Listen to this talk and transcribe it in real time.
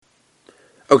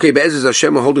Okay, Be'ezez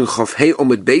Hashem, we're holding Chof Hei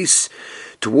Omid Beis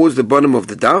towards the bottom of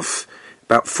the daf,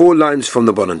 about 4 lines from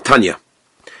the bottom. Tanya.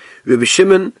 Rabbi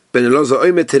Shimon ben Elazar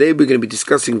Omer, today we're going to be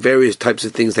discussing various types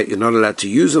of things that you're not allowed to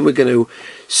use, and we're going to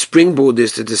springboard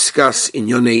this to discuss in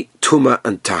Yonei Tuma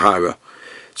and Tahara.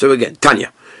 So again,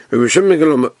 Tanya. Rabbi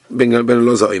Shimon ben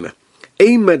Elazar Omer.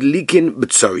 Madlikin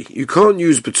B'tsari. You can't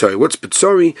use B'tsari. What's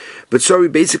B'tsari?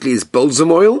 B'tsari basically is balsam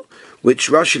oil, which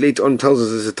Rashi later on tells us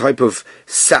is a type of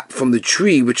sap from the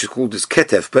tree, which is called as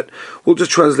ketef, but we'll just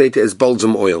translate it as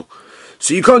balsam oil.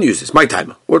 So you can't use this. My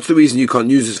timer. What's the reason you can't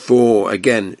use this for,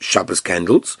 again, Shabbos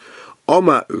candles?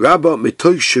 Oma Rabba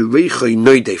Mitoy Shereichai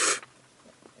Noidef.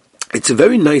 It's a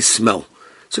very nice smell.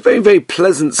 It's a very, very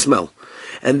pleasant smell.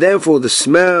 And therefore the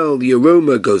smell, the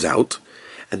aroma goes out,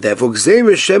 and therefore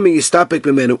Gzeira Shemi Yistapek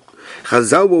B'menu.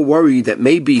 Chazal were worried that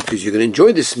maybe because you're going to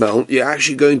enjoy the smell, you're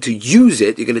actually going to use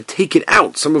it, you're going to take it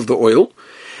out, some of the oil,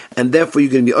 and therefore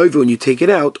you're going to be over when you take it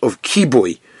out of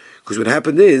kiboy. Because what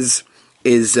happened is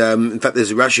in fact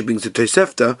there's a Rashi brings to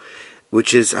Tosefta,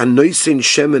 which is Hanoisin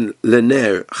Shemen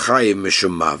Lener Chayim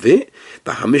Mishum Mavi,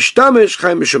 Bahamishtamesh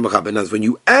Chayim Mishum Machabe. And as when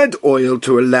you add oil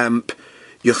to a lamp,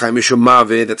 you're Chayim Mishum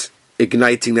Mavi, that's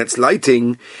igniting, that's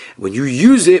lighting. When you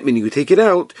use it, meaning you take it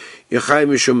out, you're Chayim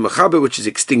Mishum Machabe, which is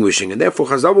extinguishing. And therefore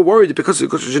Chazal were worried that because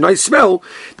it's such a nice smell,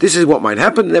 this is what might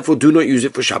happen, and therefore do not use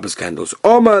it for Shabbos candles.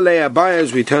 Oma Leah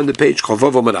Bayas, we turn the page,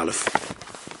 Chavov Omad Aleph.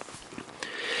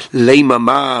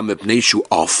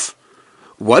 Off.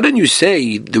 Why don't you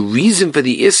say the reason for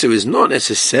the Isser is not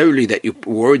necessarily that you're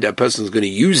worried that a person is going to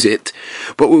use it,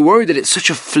 but we're worried that it's such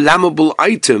a flammable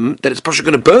item that it's probably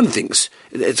going to burn things.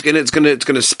 It's going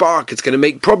to spark. It's going to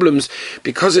make problems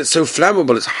because it's so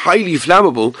flammable. It's highly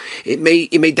flammable. It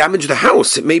may damage the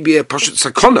house. It may be a pashat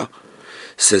sakona.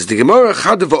 Says the Gemara,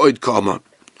 Chadav Kama.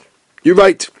 You're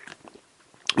right.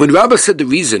 When Rabbah said the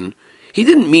reason, he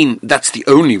didn't mean that's the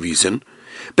only reason.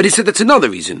 But he said that's another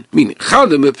reason. Meaning,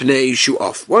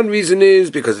 off. One reason is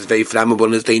because it's very flammable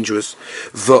and it's dangerous.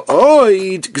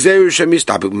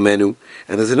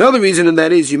 And there's another reason, and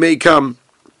that is you may come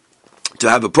to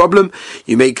have a problem.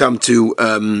 You may come to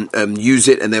use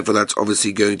it, and therefore that's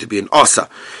obviously going to be an osa.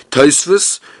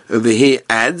 Tosfos over here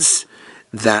adds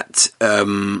that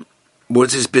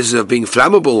what's this business of being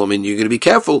flammable? I mean, you're going to be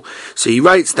careful. So he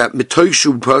writes that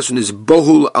mitoishu person is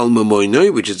bohul al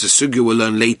mamoinoi, which is a sugya we'll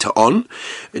learn later on.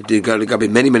 There's going to be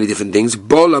many, many different things.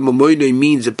 Bol al mamoinoi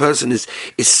means a person is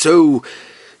so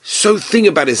thing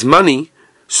about his money.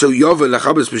 So yovel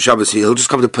lachabes b'Shabbos, he'll just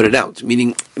come to put it out.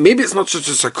 Meaning, maybe it's not such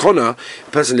a sakona.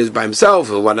 A person lives by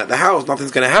himself or one at the house.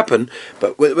 Nothing's going to happen.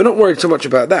 But we're not worried so much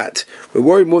about that. We're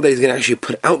worried more that he's going to actually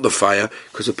put out the fire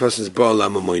because the person's bol al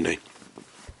mamoinoi.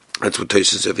 That's what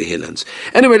Tosfos over here learns.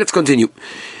 Anyway, let's continue.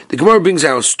 The Gemara brings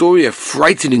our story, a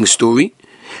frightening story.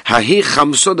 Hahi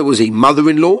Chamsa, there was a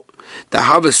mother-in-law that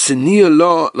have a senior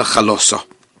law lachalosa.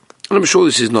 And I'm sure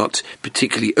this is not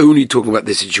particularly only talking about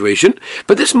this situation,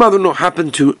 but this mother-in-law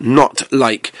happened to not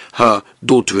like her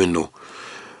daughter-in-law.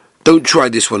 Don't try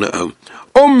this one at home.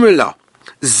 Omrila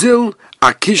zil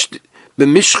akish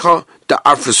b'mishcha da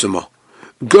arfasama.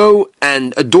 Go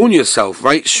and adorn yourself,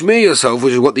 right? Smear yourself,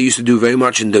 which is what they used to do very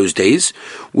much in those days,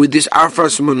 with this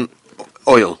arfasman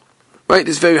oil, right?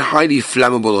 This very highly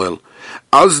flammable oil.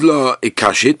 Azla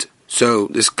ikashit. So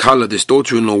this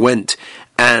daughter-in-law went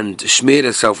and smeared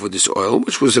herself with this oil,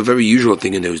 which was a very usual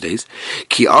thing in those days.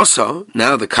 Ki asa,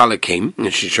 now the kala came,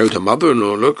 and she showed her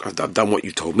mother-in-law, look, I've done what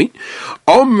you told me.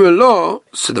 Amrullah,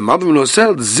 so the mother-in-law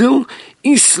said, Zil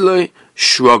isle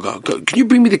shraga. Can you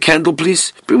bring me the candle,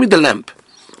 please? Bring me the lamp.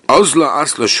 Azla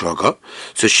asla shraga.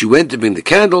 So she went to bring the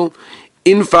candle.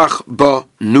 Infach ba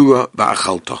nura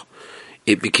ba'achalta.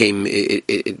 It became,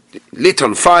 it lit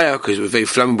on fire because it was very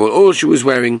flammable oil she was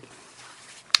wearing,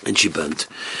 and she burnt.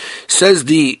 Says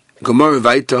the Gemara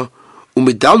Vaita,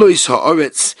 Umidalois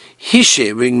ha'oretz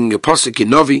hishe, bringing a pasuk in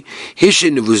Novi,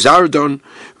 hishe nevuzardon,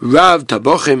 rav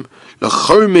tabochim,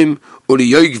 lachormim,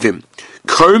 uliyoigvim.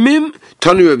 Kormim,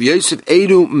 Tanu Rav Yosef,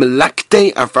 Edu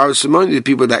Melakte Afar Simon, the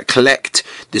people that collect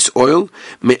this oil,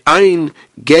 Me'ain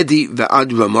Gedi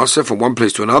Ve'ad Ramasa, from one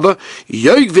place to another,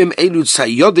 Yoigvim Edu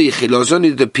Tzayode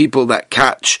Chilazon, the people that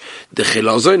catch the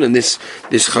Chilazon, and this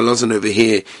Chilazon over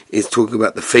here is talking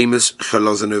about the famous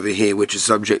Chilazon over here, which is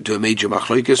subject to a major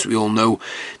machlokas. We all know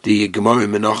the Gemara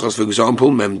in Menachos, for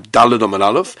example, Mem Dalad Amar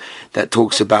Aleph, that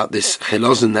talks about this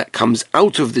Chilazon that comes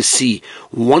out of the sea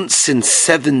once in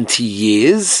 70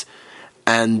 years.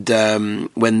 And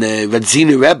when the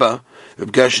Radzina Rebbe,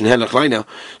 Reb Gershon Helach,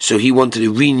 so he wanted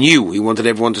to renew, he wanted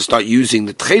everyone to start using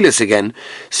the tcheles again,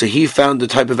 so he found the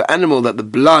type of animal that the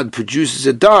blood produces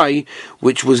a dye,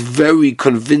 which was very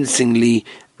convincingly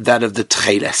that of the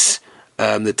tcheles.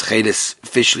 the tchelis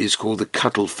officially is called the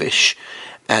cuttlefish.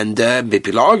 And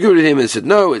people argued with him and said,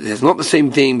 no, it's not the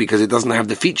same thing because it doesn't have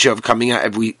the feature of coming out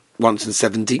every once in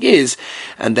 70 years,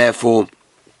 and therefore,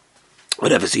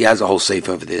 whatever. So he has a whole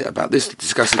sefer over there about this,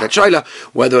 discussing that shaila,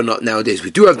 whether or not nowadays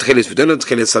we do have tchelis, we don't have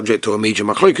tchelis, subject to a major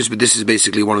machlokus, but this is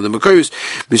basically one of the makoros,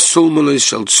 misulmulis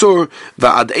shel tzur,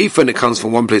 va'ad eifa, and it comes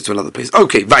from one place to another place.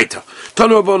 Okay, weiter.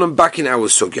 Tanu Rabbanan, back in our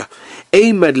sugya.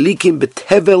 Ein madlikin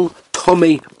betevel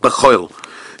tomei b'choil.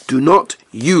 Do not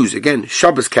use, again,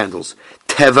 Shabbos candles,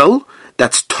 tevel,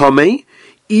 that's tomei,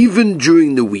 even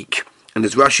during the week. And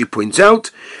as Rashi points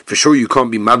out, for sure you can't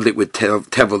be madlik with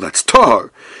tevel that's tahar,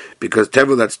 because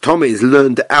tevel that's tomei is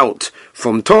learned out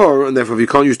from tahar, and therefore if you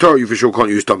can't use tahar, you for sure can't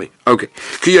use tomei. Okay.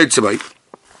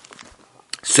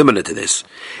 Similar to this.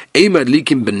 Ei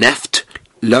madlikin beneft,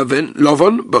 Lovon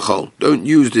b'chol. Don't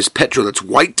use this petrol that's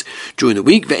white during the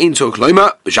week. Ve'ein tzorich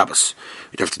loima b'Shabbos.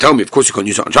 You have to tell me, of course you can't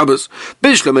use it on Shabbos.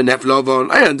 Bishlam and nef lovon.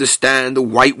 I understand the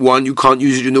white one, you can't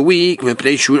use it during the week.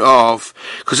 Mepnei shoot off.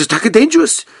 Because it's taka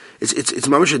dangerous. It's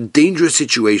mamash a dangerous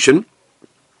situation.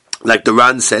 Like the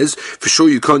Ran says, for sure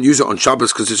you can't use it on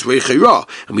Shabbos because it's Reichei,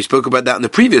 and we spoke about that in the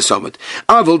previous summit.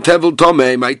 Aval Tevel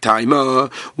Tomei, my timer.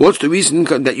 What's the reason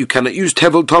that you cannot use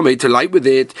Tevel Tomei to light with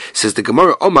it? Says the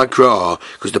Gemara, Omakra,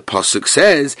 because the Pasuk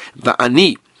says,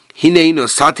 Va'ani. Hinei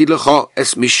nosati lecha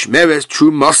es mishmeres true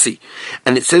masi,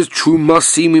 and it says true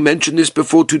masi. We mentioned this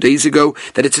before 2 days ago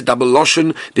that it's a double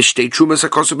lashon. B'shtei truma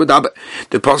sakosu b'daber.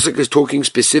 The pasuk is talking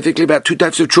specifically about two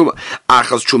types of truma: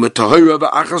 achas truma tahora,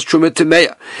 v'achas truma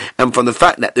temeya. And from the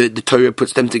fact that the Torah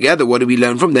puts them together, what do we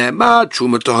learn from there? Ma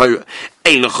truma tahora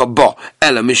ein lecha ba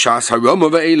ela mishas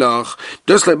haroma ve'elach.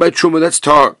 Just like by truma that's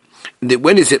tar.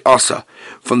 When is it asa?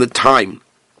 From the time.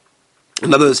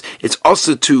 In other words, it's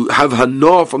also to have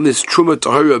hana from this truma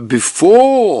tahora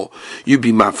before you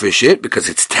be mafresh it, because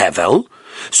it's tevel.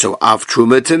 So av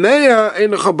truma temeya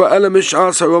ein chaba ela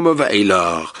mishas haroma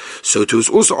ve'elach. So it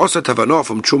was also to have hana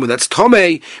from truma that's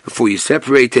tomei before you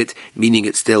separate it, meaning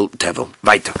it's still tevel.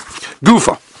 Weiter.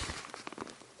 Gufa.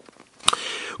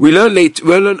 We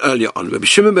learned earlier on. Rabbi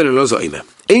Shimon ben Elazar omer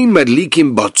ein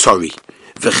madlikim batzari.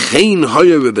 V'chein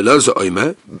hoya Rebbe Elazar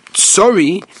omer,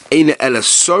 sorry, eine ela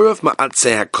sorof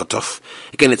ma'atzeh ha'kotof.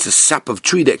 Again, it's a sap of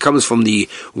tree that comes from the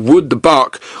wood, the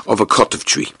bark of a kotof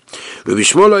tree. Rebbe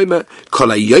Shmuel omer, kol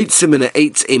ha'yotzeh min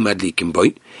ha'etz ein madlikim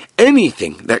boi.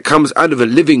 Anything that comes out of a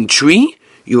living tree,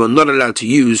 you are not allowed to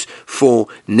use for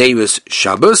Neiros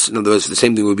Shabbos. In other words, the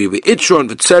same thing would be with Itron,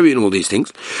 Vitzeri, and all these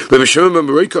things. Rabbi Shimon ben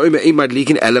Breika omer ein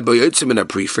madlikin ela b'yotzeh min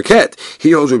ha'pri forket.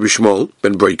 He holds Rabbi Shmuel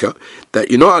ben Breika that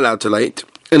you're not allowed to light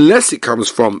unless it comes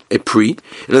from a pri,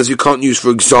 and as you can't use, for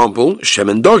example,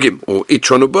 shemen dogim or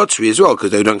itron or batzri as well, because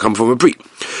they don't come from a pri.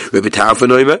 Rabbi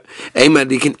Tarfon omer ein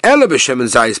madlikin ela b'shemen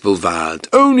zayis bilvad,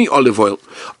 only olive oil.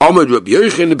 Amad Rabbi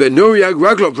Yochanan ben Nuriag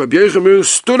Raglov. Rabbi Yochanan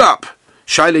stood up.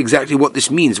 Shaila exactly what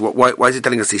this means. Why is it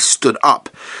telling us they stood up?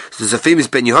 So there's a famous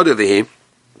Ben Yehuda over here,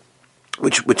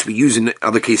 which we use in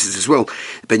other cases as well.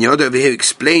 Ben Yehuda over here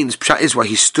explains Pshat is why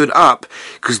he stood up,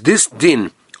 because this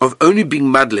din of only being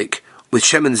madlik with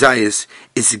Shem and Zayis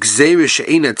is Gzeira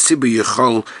She'ena Tzibu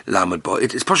Yechol Lamad Bo.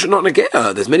 It's Pasha not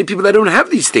Negea. There's many people that don't have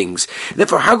these things. And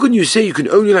therefore, how can you say you can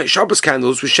only light Shabbos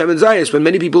candles with Shem and Zayis when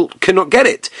many people cannot get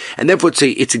it? And therefore,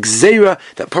 it's Gzeira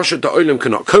that Pasha the Olam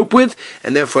cannot cope with,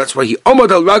 and therefore that's why he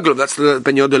Omad al Raglov. That's the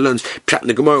Ben Yoda learns Pshat in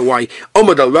the Gemara why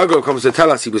Omad al Raglov comes to tell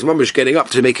us he was mamish getting up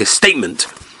to make a statement.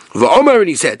 V'Omer, and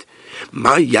he said,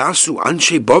 Ma yasu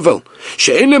anshe bovel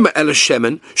she'enem ela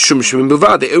shemen shum shemen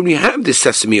bilvad. They only have this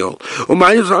sesame oil. Or ma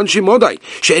yasu anshe modai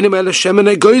she'enem ela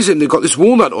shemen egoizim. They got this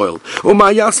walnut oil. Or ma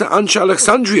yasu anshe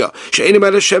Alexandria she'enem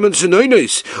ela shemen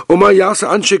zenoinos. Or ma yasu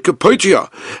anshe kapotia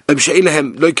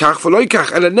she'elehem loikach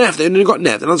v'loikach ela neft. They only got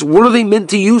neft. And that's what are they meant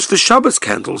to use for Shabbos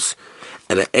candles?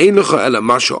 Ela einocha ela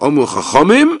masha omu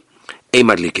chachamim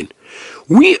emadlikin.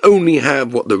 We only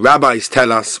have what the rabbis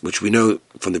tell us, which we know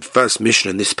from the first mission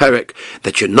in this perek,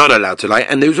 that you're not allowed to light,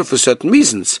 and those are for certain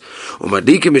reasons.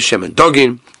 Umadikim Hashem and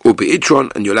Dogin, or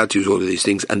Be'itron, and you're allowed to use all of these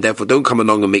things, and therefore don't come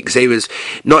along and make Zeras.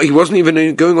 No, he wasn't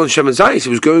even going on Shem and Zayis, he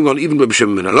was going on even Rabbi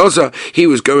Shimon ben Elazar, he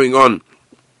was going on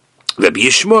Rabbi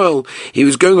Yishmael, he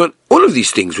was going on all of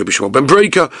these things, Rabbi Shmuel ben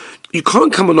Breika. You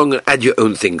can't come along and add your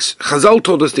own things. Chazal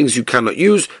told us things you cannot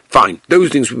use, fine, those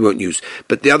things we won't use.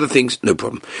 But the other things, no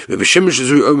problem. Rabbi Shimon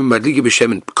Shazu Omer Madligi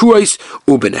b'Shemen Kuais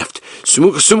or Beneft.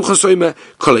 Sumcha Soimer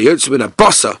Kol HaYotze Ben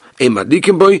Abasa Ein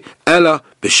Madlikim Boy Ela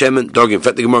b'Shemen Dogim. In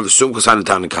fact, the Gemara of Sumcha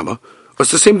Sanatan and Kama.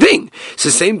 It's the same thing. It's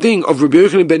the same thing of Rabbi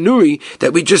Yochanan ben Nuri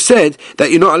that we just said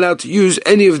that you're not allowed to use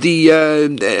any of the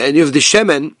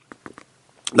shemen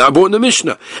That I brought in the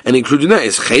Mishnah, and including that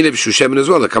is Chaylev Shushemen as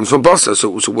well, that comes from Basa, so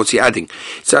what's he adding?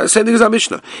 So same thing as our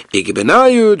Mishnah.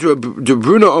 Igebenayu,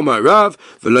 Bruna Omar Rav,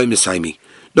 Veloy Mesaimi.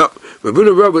 No,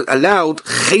 Rabuna Rav was allowed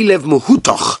Chaylev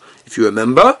Muhutoch, if you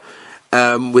remember,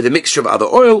 with a mixture of other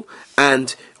oil,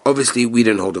 and obviously we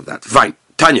don't hold of that. Fine.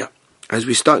 Tanya. As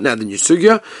we start now the new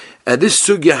sugya, this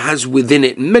sugya has within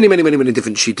it many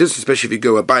different shitas, especially if you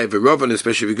go Abai V'Rav, and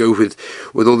especially if you go with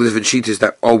all the different shitas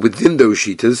that are within those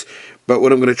shitas. But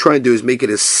what I'm going to try and do is make it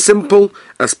as simple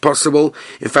as possible.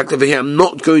 In fact, over here I'm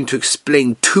not going to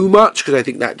explain too much, because I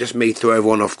think that just may throw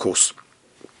everyone off course.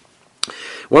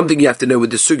 One thing you have to know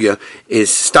with the sugya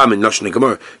is stam in Lashon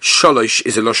Gemara. Shalosh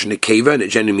is a Lashon Nekeva, and it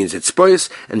generally means it's spoyos,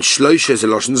 and Shlosh is a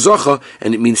Lashon Zocha,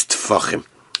 and it means Tfachim.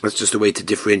 That's just a way to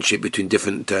differentiate between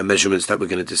different measurements that we're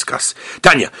going to discuss.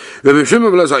 Tanya, anything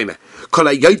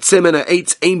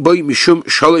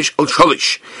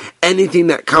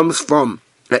that comes from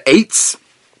eitz,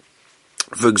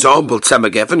 for example,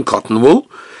 tzemah cotton wool,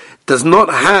 does not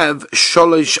have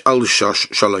sholosh al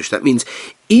sholosh. That means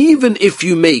even if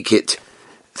you make it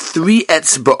 3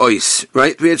 etzba'os,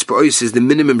 right? 3 etzba'os is the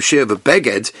minimum share of a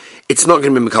beged, it's not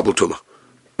going to be mekabel tumah.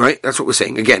 Right? That's what we're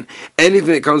saying. Again,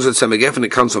 anything that comes from Semagef and it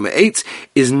comes from an 8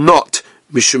 is not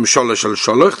Mishum Sholosh al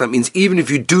Sholoch. That means even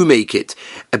if you do make it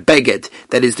a beged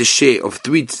that is the share of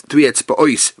 3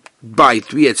 etzba'os by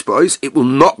 3 etzba'os, it will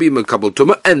not be Mekabel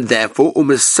Tumah, and therefore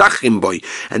Umesachim boy.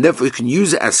 And therefore you can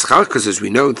use it as schach, because as we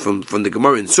know from the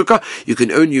Gemara in Sukkah, you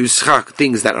can only use schach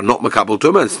things that are not Mekabel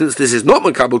Tumah, and since this is not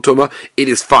Mekabel Tumah, it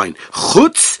is fine.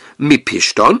 Chutz mi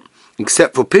pishton,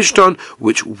 except for pishton,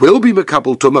 which will be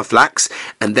mekabel tumah, flax,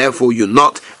 and therefore you're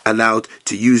not allowed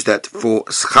to use that for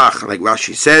schach, like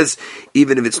Rashi says.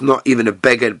 Even if it's not even a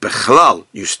beged bechlal,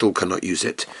 you still cannot use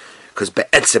it, because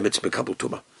be'etzem it's mekabel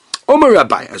tumah. Omer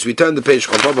Rabbi, as we turn the page,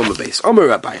 Omer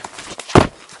Rabbi.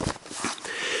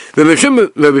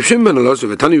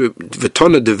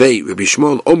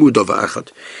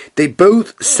 They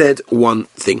both said one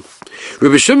thing.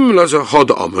 Rabbi Shimon Elazar had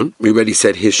Amun. We already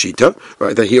said his shita,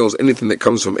 right? That he holds anything that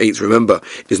comes from 8. Remember,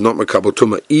 is not makabel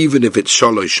tumah, even if it's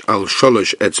shalosh al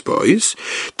shalosh etzba'os.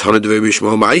 Tana devei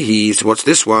Bishmal ma'ihis. What's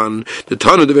this one? The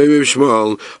Tana devei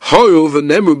Bishmal hoyul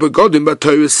v'nemru begodim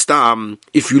b'Torah stam.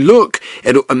 If you look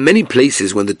at many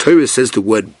places when the Torah says the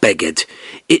word beged,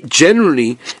 it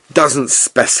generally doesn't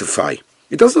specify.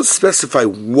 It doesn't specify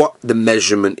what the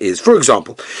measurement is. For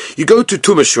example, you go to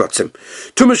Tumah Shrotzim.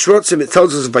 Tumah Shrotzim, it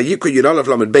tells us, Vayikra Yudalav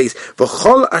Lamed Beis,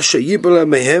 V'chol asher yibla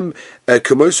mehem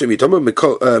kumosim yitoma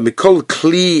mikol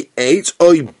kli eitz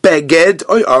oy beged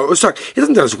oy arosak. It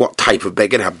doesn't tell us what type of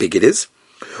beged, how big it is.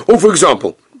 Or for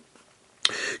example,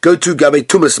 go to Gabe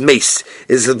Tumas Mace,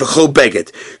 is v'chol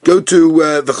beged. Go to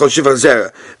v'chol shiva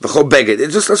zera, v'chol beged.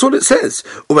 That's what it says.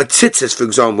 Or tzitzis, for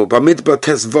example, b'midbar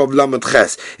tes vov lamed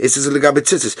ches. It says Gabe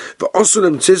tzitzis.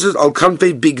 V'osulem tzitzis al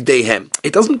kanfei big dehem.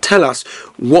 It doesn't tell us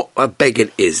what a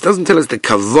beged is. It doesn't tell us the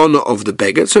kavona of the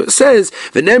beged. So it says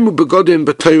v'nemu begodim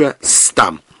b'Torah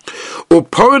stam. Or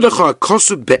paradocha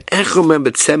kosu be'echomem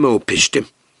b'tzema or pishtim.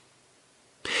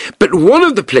 But one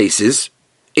of the places,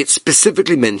 it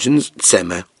specifically mentions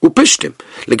tzemah or pishtim.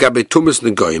 Legabe tumas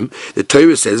negoim, the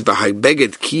Torah says v'hay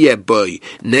beged kiyeh boy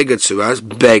neged suras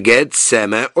beged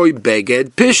tzemah or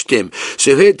beged pishtim.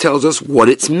 So here it tells us what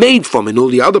it's made from. In all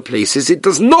the other places, it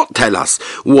does not tell us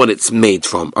what it's made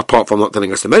from, apart from not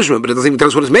telling us the measurement, but it doesn't even tell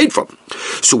us what it's made from.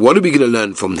 So what are we going to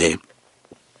learn from here?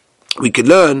 We could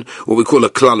learn what we call a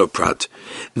klal prat,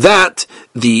 that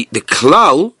the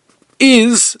klal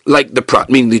is like the prat,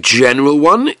 meaning the general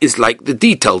one is like the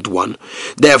detailed one.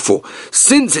 Therefore,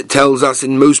 since it tells us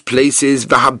in most places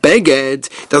v'habeged,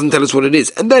 it doesn't tell us what it is,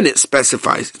 and then it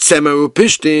specifies tzemah or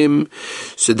pishtim,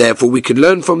 so therefore we can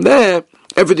learn from there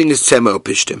everything is tzemah or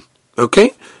pishtim.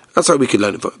 Okay, that's how we can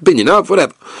learn it from opinion of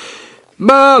whatever.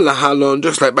 Malahalon,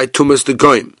 just like by Tumas the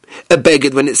Goyim, a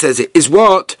beged when it says it is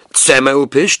what? Tzemah or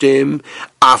pishtim.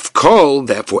 Afkol,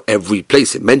 therefore every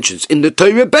place it mentions in the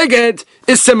Torah beged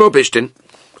is tzemah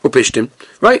or pishtim,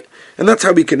 right? And that's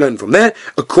how we can learn from there.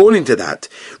 According to that,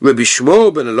 Rabbi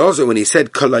Shmuel ben Elazar, when he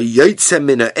said kol hayotze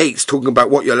min ha'etz, talking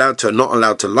about what you're allowed to or not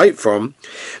allowed to light from,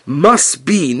 must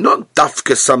be not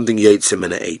dafka something yotze min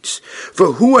ha'etz.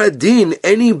 For hu adin,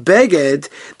 any beged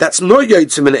that's not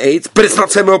yotze min ha'etz, but it's not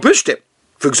tzemah or pishtim.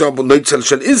 For example, Noitzel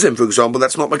Shel Izim, for example,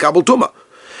 that's not Makabel Tumah.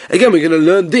 Again, we're going to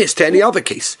learn this to any other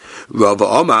case. Rava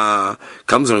Omar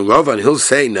comes on Rava and he'll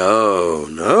say,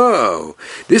 no.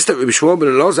 This that Rabbi Shmuel ben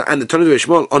Elazar and the Tana of Rabbi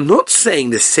Shmuel are not saying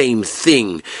the same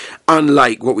thing,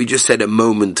 unlike what we just said a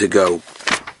moment ago.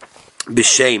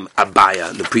 B'shem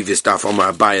Abaya, the previous Daf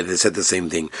Omar Abaya, they said the same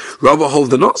thing. Rava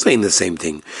hold they're not saying the same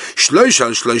thing.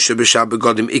 Shloisha b'shab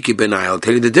begodim iki benai. I'll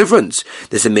tell you the difference.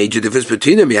 There's a major difference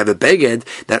between them. You have a beged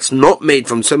that's not made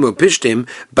from semo pishtim,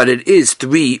 but it is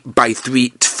 3 by 3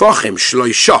 tfachim.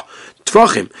 Shloisha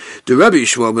tfachim. The Rabbi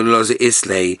Yishmael ben Elazar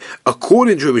Islay,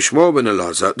 according to Rabbi Yishmael ben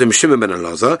Elazar, the Shimon ben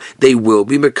Elazar, they will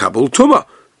be mekabel tumah.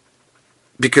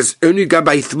 Because only go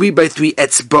by 3 by 3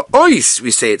 etzba'ois, we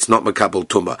say it's not makabel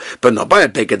tumah, but not by a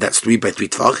beggar that's 3 by 3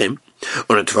 tvachim.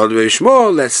 On a tvach very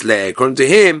small, let's lay. According to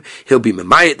him, he'll be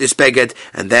mamayit this beggar,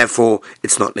 and therefore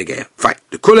it's not negeh. Fine.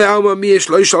 The kule alma miyesh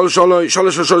loy shalosh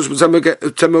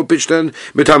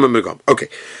megam. Okay.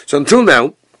 So until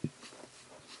now,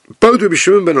 both Rabbi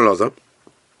Shimon ben Elazar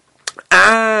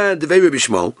and the Rabbi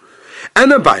Yishmael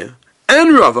and Abaya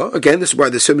and Rava, again, this is why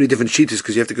there's so many different cheaters,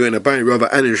 because you have to go in Abai, Rava,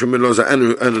 and in Shimon Loza,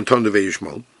 and Anton Devei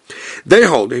Yishmael. They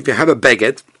hold, if you have a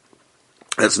beged,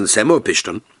 that's in Semo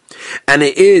Pishton, and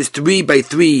it is 3 by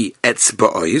 3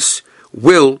 etzba'ois,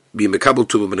 will be Mekabel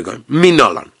Tumah Benagoyim.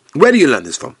 Minolan. Where do you learn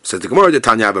this from? Says the Gemara, the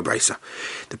Tanya Abba Brisa.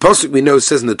 The pasuk we know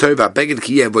says in the Torah, beged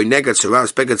kiyeh voy neged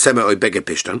suras, beged Semo oy beged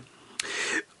Pishton.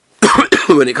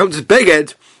 When it comes to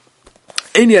beged,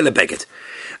 any other beged.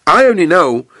 I only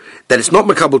know that it's not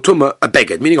makabel tumah, a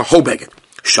beged, meaning a whole beged.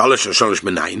 Shalosh or shalosh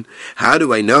menayin. How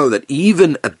do I know that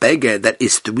even a beged that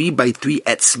is 3 by 3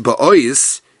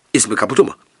 etzba'ois is makabel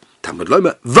tumah? Talmud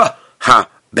Loma, va ha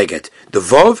beged. The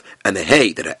vav and the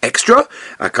hey that are extra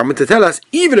are coming to tell us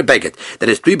even a beged that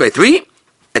is 3 by 3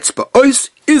 etzba'ois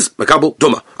is makabel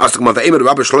tumah.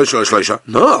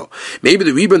 No, maybe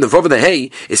the reba and the vav and the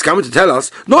hey is coming to tell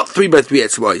us not 3 by 3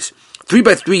 etzba'ois. 3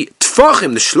 by 3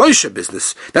 tfachim, the shloisha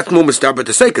business, that's more mistaber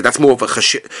to say, because that's more of a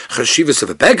chashivas of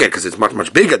a beggar, because it's much,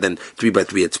 much bigger than 3 by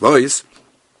 3 etzba'ois.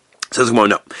 Says Gemara,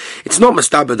 no. It's not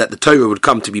mistaber that the Torah would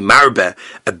come to be marbe,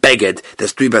 a beged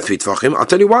that's 3 by 3 tfachim. I'll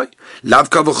tell you why. Lav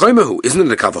kavachoymahu. Isn't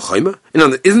it a kavachoyma?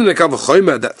 Isn't it a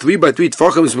kavachoyma that 3 by 3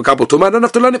 tfachim is makabel tumah? I don't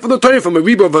have to learn it from the Torah, from a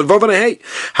reba of a vav and a hey.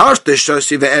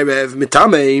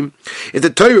 If the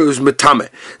Torah is mitame,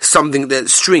 something that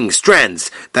strands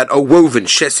that are woven,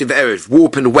 shesiv erev,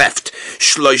 warp and weft,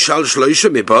 shloisha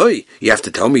miboy. You have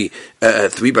to tell me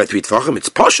 3 by 3 tfachim. It's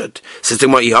poshet. Says the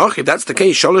Gemara, if that's the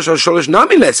case, shalosh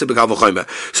nami less. So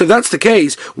if that's the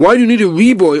case, why do you need a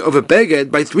reboy of a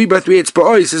beged by 3 by 3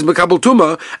 etzba'ois says makabel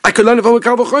tumah? I could learn it from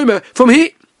makabel choyma from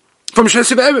here, from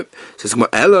shesiv erev. Says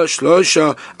ela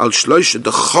shlosha al shlosha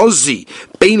the chozi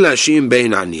bein lashim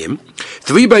bein aniyim,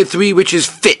 3 by 3 which is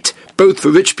fit both for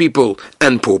rich people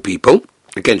and poor people.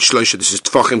 Again, shlosha, this is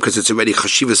tfachim because it's already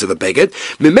chashivas of a beged.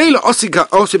 Memela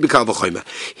also be kal v'choyma.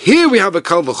 Here we have a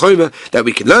kal v'choyma that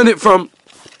we can learn it from.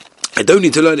 I don't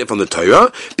need to learn it from the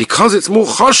Torah because it's more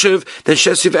chashiv than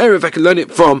shesiv erev. I can learn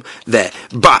it from there.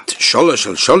 But sholosh,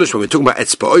 when we're talking about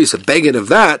etzba'ois, a beged of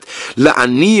that,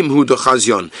 la'anim hu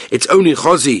chazyon. It's only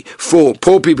chazi for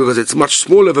poor people because it's much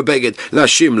smaller of a beged.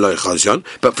 La'shim lo chazyon,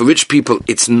 but for rich people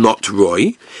it's not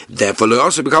roy. Therefore, lo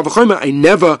also b'kal v'choyma. I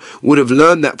never would have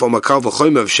learned that from a kal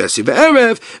v'choyma of shesiv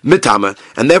erev mitama,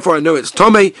 and therefore I know it's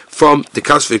tomei from the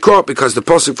kasvei krot because the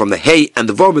pasuk from the hey and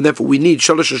the vav, and therefore we need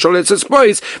sholosh and sholosh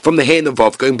etzba'ois from the hey and the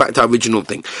vav, going back to our original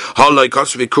thing. But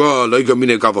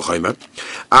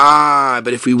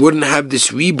if we wouldn't have this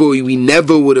reboy, we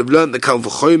never would have learned the kal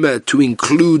v'choyma to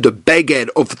include the beged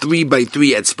of 3 by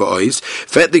 3 etzba'ois.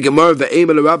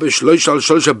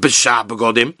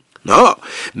 No,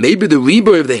 maybe the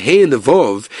reboy of the hey and the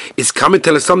vav is coming to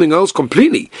tell us something else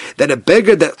completely. That a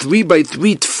beggar that 3 by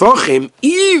 3 tfachim,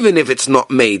 even if it's not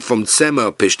made from tsema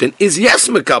or pishtin, is yes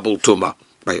makabel tumah.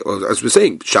 Right, as we're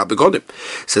saying, Shab begodim.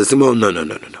 Says the Mo, no.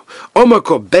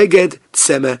 Omako beged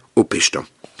tsema upishton.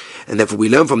 And therefore we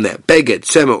learn from there, beged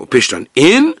tsema upishton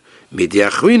in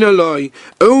midyachrina loy.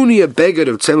 Only a beged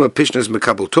of tsema upishton is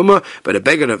makabel tumah, but a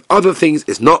beged of other things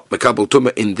is not makabel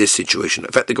tumah in this situation. In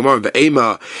fact, the Gemara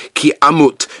ve'ema ki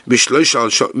amut misholosh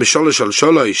al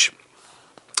sholosh.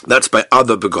 That's by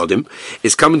other begodim,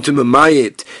 is coming to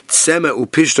mamayit tsema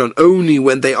upishton only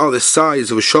when they are the size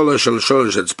of a sholosh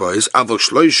etzba'ois, avol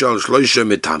shloisha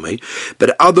mitame.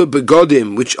 But other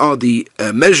begodim, which are the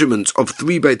measurements of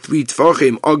 3 by 3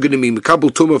 tfachim, are going to be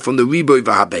mekabel tumah from the riboy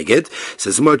v'habeged.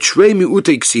 Says ma trei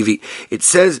mi'utei ksivi. It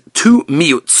says 2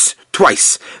 miuts.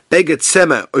 twice. Beged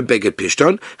Sema or Beged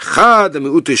Pishton. Chad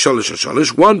Me'ute Sholish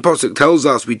Sholish. One pasuk tells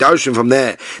us, we darshan from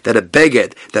there, that a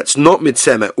Beged that's not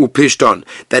Mitzema or Pishton,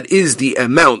 that is the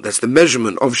amount, that's the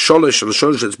measurement of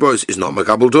Sholish that's boys, is not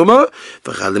Makabel Tuma.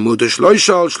 V'chad Me'ute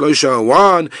Shloisha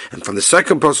 1. And from the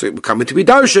second pasuk, we're coming to be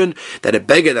darshan, that a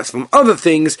Beged that's from other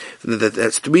things,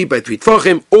 that's 3 by 3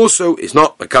 tfachim, also is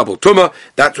not Makabel Tuma.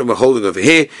 That's what we're holding over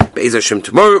here. Be'ez Hashem,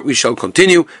 tomorrow we shall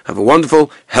continue. Have a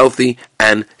wonderful, healthy,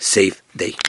 and safe day.